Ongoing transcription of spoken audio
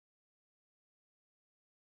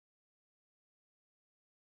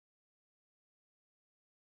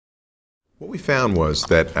What we found was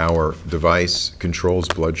that our device controls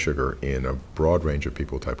blood sugar in a broad range of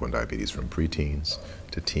people with type 1 diabetes, from preteens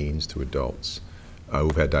to teens to adults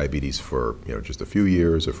who've had diabetes for just a few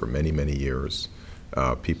years or for many, many years.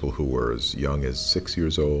 People who were as young as 6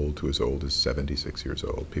 years old to as old as 76 years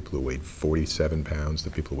old. People who weighed 47 pounds to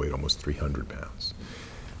people who weighed almost 300 pounds.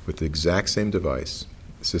 With the exact same device,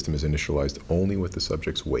 the system is initialized only with the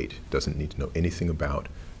subject's weight. It doesn't need to know anything about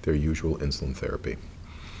their usual insulin therapy.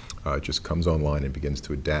 It just comes online and begins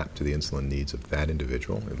to adapt to the insulin needs of that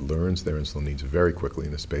individual. It learns their insulin needs very quickly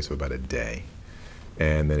in the space of about a day.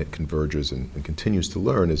 And then it converges and continues to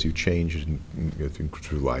learn as you change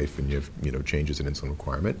through life, and you have changes in insulin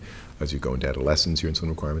requirement. As you go into adolescence, your insulin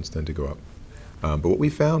requirements tend to go up. But what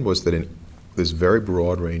we found was that in this very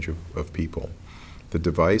broad range of people, the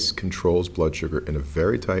device controls blood sugar in a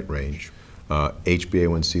very tight range.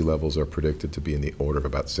 HbA1c levels are predicted to be in the order of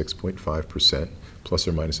about 6.5%, plus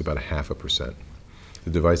or minus about 0.5%.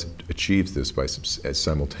 The device achieves this by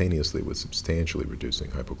simultaneously with substantially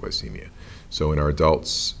reducing hypoglycemia. So in our adult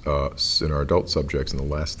subjects, in the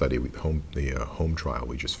last study, the home trial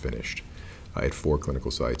we just finished at 4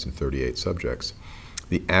 clinical sites and 38 subjects,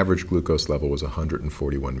 the average glucose level was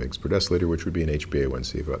 141 mg per deciliter, which would be an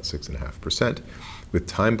HbA1c of about 6.5%, with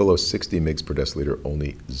time below 60 mg per deciliter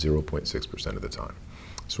only 0.6% of the time.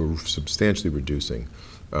 So we're substantially reducing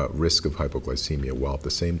risk of hypoglycemia, while at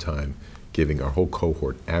the same time giving our whole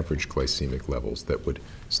cohort average glycemic levels that would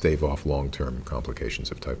stave off long-term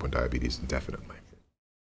complications of type 1 diabetes indefinitely.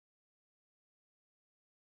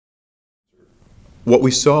 What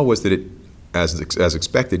we saw was that it, as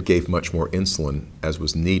expected, gave much more insulin as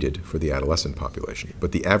was needed for the adolescent population.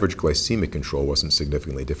 But the average glycemic control wasn't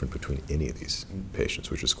significantly different between any of these patients,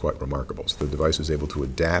 which is quite remarkable. So the device was able to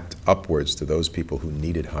adapt upwards to those people who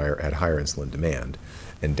had higher insulin demand,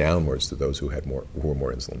 and downwards to those who were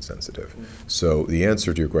more insulin sensitive. So the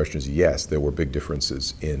answer to your question is yes, there were big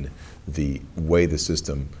differences in the way the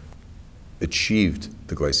system achieved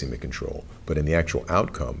the glycemic control, but in the actual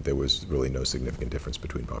outcome, there was really no significant difference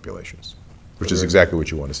between populations, which is exactly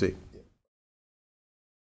what you want to see.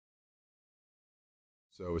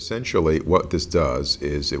 So essentially, what this does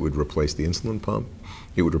is it would replace the insulin pump,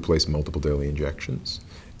 it would replace multiple daily injections,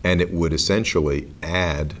 and it would essentially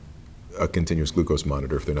add a continuous glucose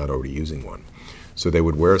monitor if they're not already using one. So they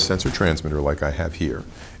would wear a sensor transmitter like I have here,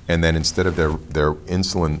 and then instead of their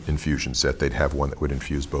insulin infusion set, they'd have one that would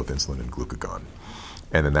infuse both insulin and glucagon.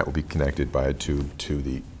 And then that would be connected by a tube to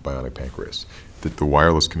the Bionic Pancreas. The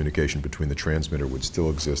wireless communication between the transmitter would still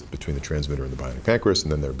exist between the transmitter and the Bionic Pancreas,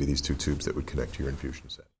 and then there would be these two tubes that would connect to your infusion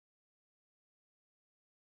set.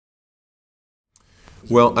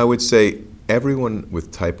 Well, I would say everyone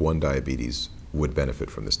with type 1 diabetes would benefit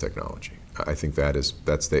from this technology. I think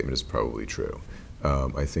that statement is probably true.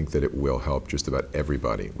 I think that it will help just about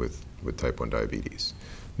everybody with type 1 diabetes.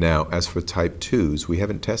 Now, as for type 2s, we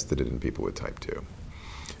haven't tested it in people with type 2.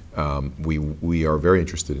 We are very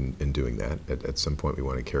interested in doing that. At some point, we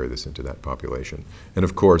want to carry this into that population. And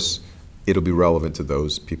of course, it'll be relevant to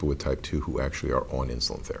those people with type 2 who actually are on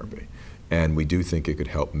insulin therapy. And we do think it could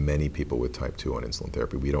help many people with type 2 on insulin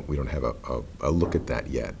therapy. We don't have a look at that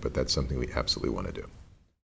yet, but that's something we absolutely want to do.